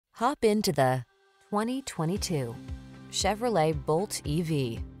Hop into the 2022 Chevrolet Bolt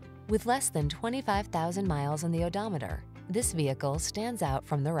EV. With less than 25,000 miles on the odometer, this vehicle stands out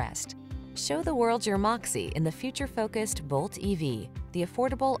from the rest. Show the world your moxie in the future-focused Bolt EV, the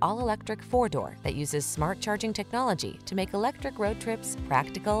affordable all-electric four-door that uses smart charging technology to make electric road trips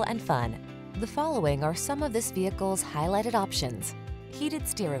practical and fun. The following are some of this vehicle's highlighted options: heated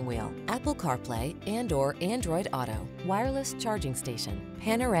steering wheel, Apple CarPlay and/or Android Auto, wireless charging station,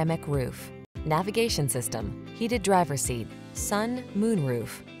 panoramic roof, navigation system, heated driver's seat, sun, moonroof,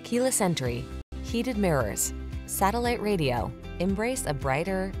 keyless entry, heated mirrors, satellite radio. Embrace a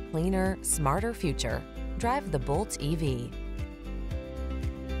brighter, cleaner, smarter future. Drive the Bolt EV.